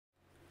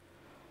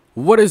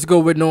What is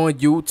going on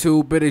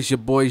YouTube? It is your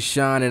boy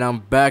Sean and I'm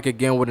back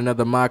again with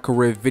another My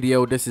Career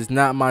video. This is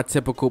not my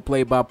typical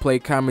play-by-play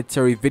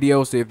commentary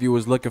video, so if you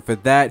was looking for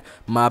that,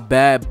 my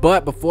bad.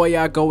 But before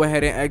y'all go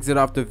ahead and exit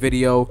off the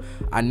video,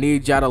 I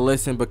need y'all to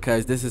listen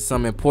because this is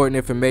some important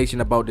information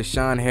about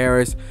DeShawn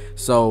Harris.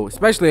 So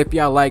especially if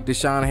y'all like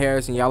DeShawn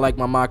Harris and y'all like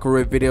my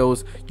Career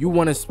videos, you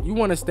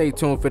wanna stay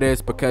tuned for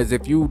this, because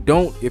if you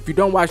don't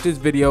watch this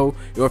video,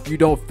 or if you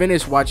don't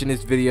finish watching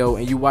this video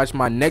and you watch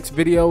my next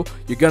video,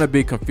 you're gonna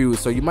be confused.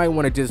 So you might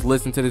want to just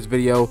listen to this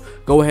video,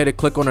 go ahead and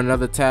click on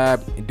another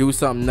tab and do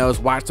something else.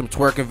 Watch some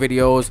twerking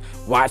videos,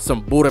 watch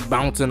some booty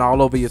bouncing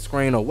all over your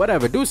screen or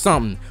whatever. Do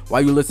something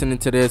while you're listening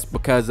to this,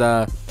 because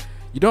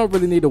you don't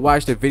really need to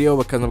watch the video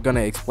because I'm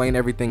gonna explain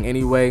everything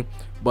anyway.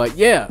 But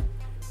yeah,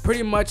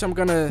 pretty much I'm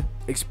gonna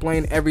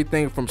explain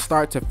everything from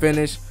start to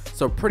finish.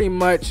 So pretty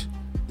much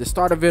the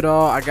start of it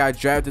all, I got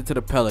drafted to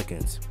the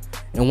Pelicans.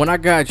 And when I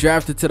got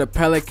drafted to the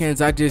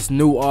Pelicans, I just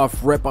knew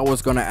off rip I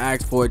was going to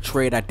ask for a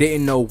trade. I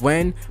didn't know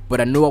when,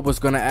 but I knew I was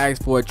going to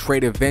ask for a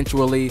trade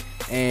eventually.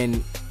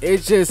 And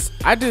it's just,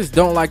 I just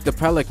don't like the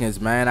Pelicans,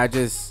 man. I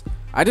just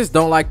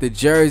don't like the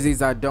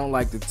jerseys. I don't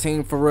like the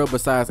team for real,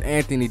 besides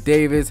Anthony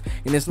Davis.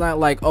 And it's not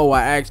like, oh,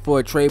 I asked for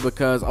a trade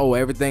because, oh,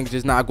 everything's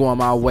just not going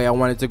my way. I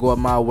want it to go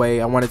my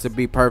way. I want it to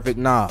be perfect.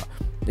 Nah,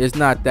 it's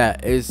not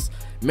that. It's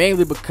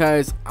mainly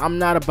because I'm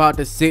not about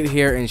to sit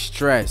here and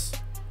stress,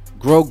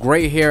 grow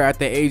gray hair at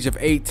the age of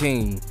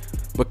 18,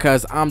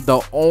 because I'm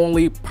the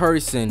only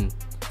person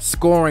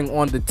scoring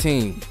on the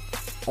team,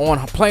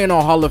 playing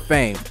on Hall of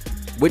Fame,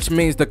 which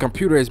means the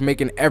computer is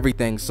making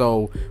everything.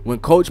 So when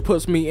coach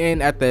puts me in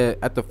at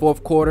the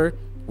fourth quarter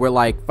with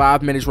like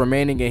 5 minutes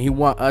remaining and he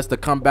want us to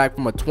come back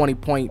from a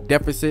 20-point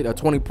deficit, a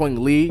 20-point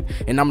lead,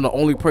 and I'm the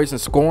only person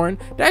scoring,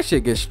 that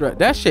shit gets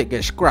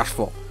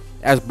stressful,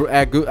 as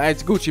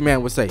Gucci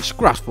Man would say,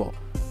 stressful.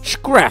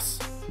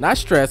 Not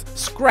stress,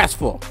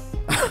 stressful.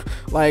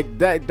 Like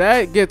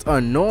that gets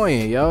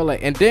annoying, yo.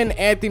 Like, and then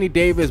Anthony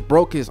Davis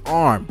broke his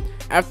arm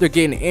after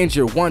getting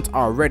injured once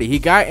already. He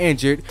got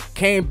injured,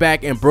 came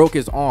back and broke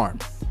his arm.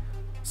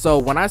 So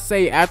when I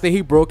say after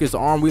he broke his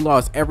arm we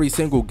lost every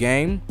single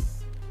game,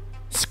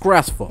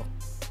 stressful.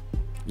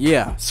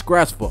 Yeah,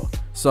 stressful.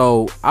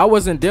 So I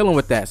wasn't dealing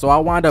with that. So I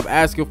wound up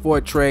asking for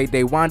a trade.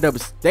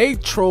 They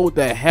trolled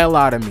the hell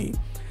out of me.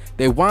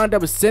 They wound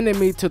up sending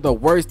me to the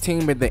worst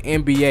team in the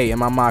NBA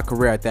in my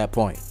career at that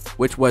point,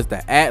 which was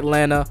the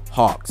Atlanta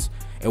Hawks.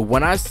 And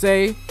when I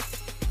say,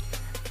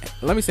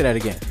 let me say that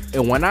again.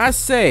 And when I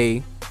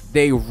say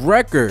their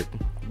record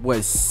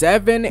was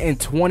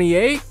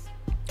 7-28,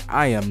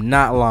 I am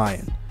not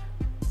lying.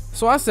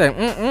 So I said,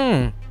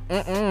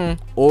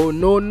 oh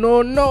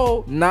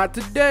no, not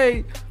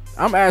today.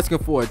 I'm asking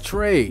for a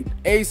trade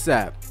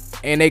ASAP.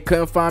 And they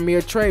couldn't find me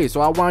a trade,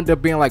 so I wound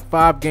up being like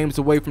 5 games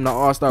away from the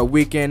All-Star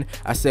weekend.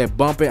 I said,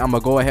 bump it. I'm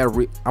gonna go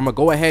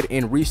ahead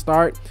and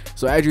restart.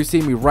 So as you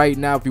see me right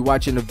now, if you're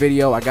watching the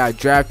video, I got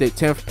drafted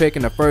 10th pick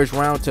in the first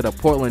round to the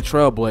Portland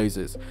Trail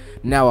Blazers.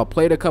 Now I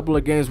played a couple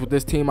of games with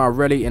this team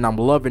already, and I'm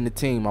loving the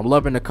team. I'm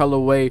loving the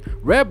colorway.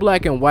 Red,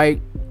 black, and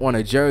white on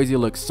a jersey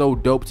looks so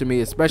dope to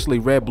me, especially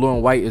red, blue,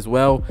 and white as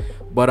well.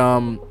 But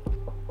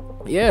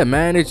yeah,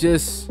 man, it's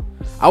just,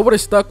 I would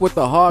have stuck with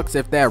the Hawks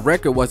if that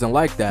record wasn't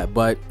like that,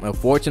 but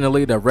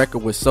unfortunately the record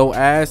was so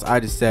ass. I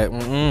just said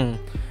and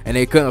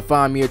they couldn't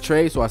find me a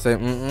trade, so I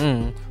said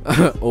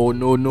oh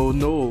no,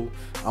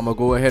 I'm gonna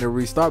go ahead and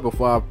restart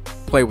before I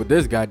play with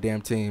this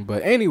goddamn team.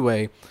 But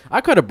anyway, I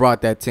could have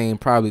brought that team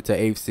probably to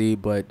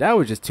AFC, but that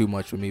was just too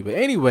much for me. But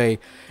anyway,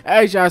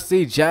 as y'all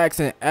see,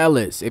 Jackson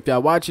Ellis, if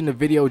y'all watching the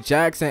video,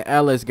 Jackson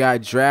Ellis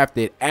got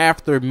drafted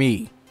after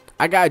me.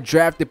 I got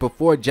drafted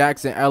before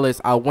Jackson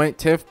Ellis. I went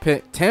 10th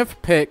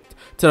pick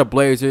to the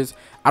Blazers.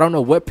 I don't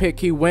know what pick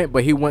he went,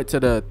 but he went to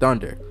the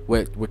Thunder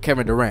with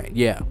Kevin Durant.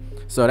 Yeah,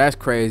 so that's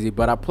crazy.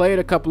 But I played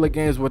a couple of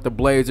games with the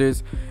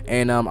Blazers,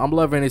 and I'm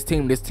loving this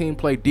team. This team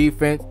play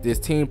defense, this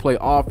team play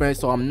offense,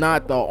 so I'm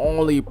not the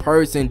only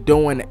person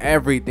doing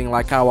everything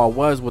like how I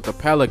was with the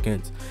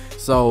Pelicans.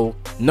 So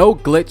no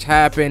glitch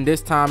happened.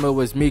 This time it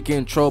was me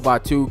getting trolled by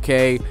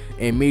 2K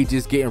and me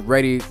just getting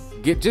ready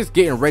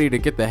to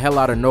get the hell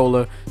out of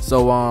NOLA.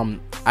 So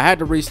I had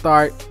to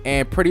restart,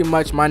 and pretty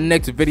much my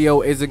next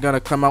video isn't gonna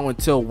come out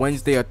until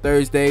Wednesday or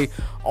Thursday,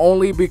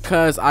 only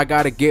because I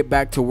gotta get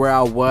back to where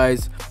I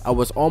was. I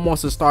was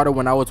almost a starter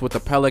when I was with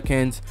the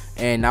Pelicans,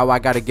 and now I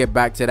gotta get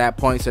back to that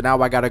point. So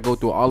now I gotta go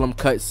through all them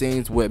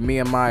cutscenes with me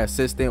and my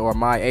assistant or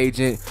my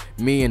agent,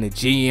 me and the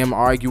GM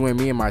arguing,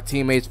 me and my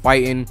teammates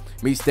fighting,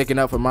 me sticking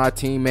up for my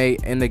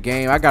teammate in the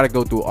game. I gotta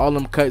go through all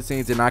them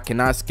cutscenes, and I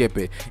cannot skip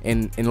it.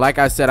 And like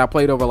I said, I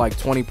played over like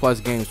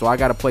 20+ games, so I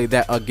gotta play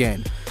that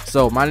again.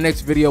 So my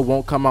next video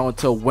won't come out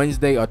until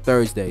Wednesday or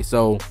Thursday.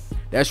 So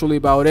that's really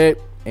about it.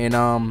 And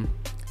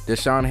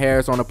DeShawn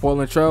Harris on the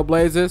Portland Trail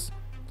Blazers.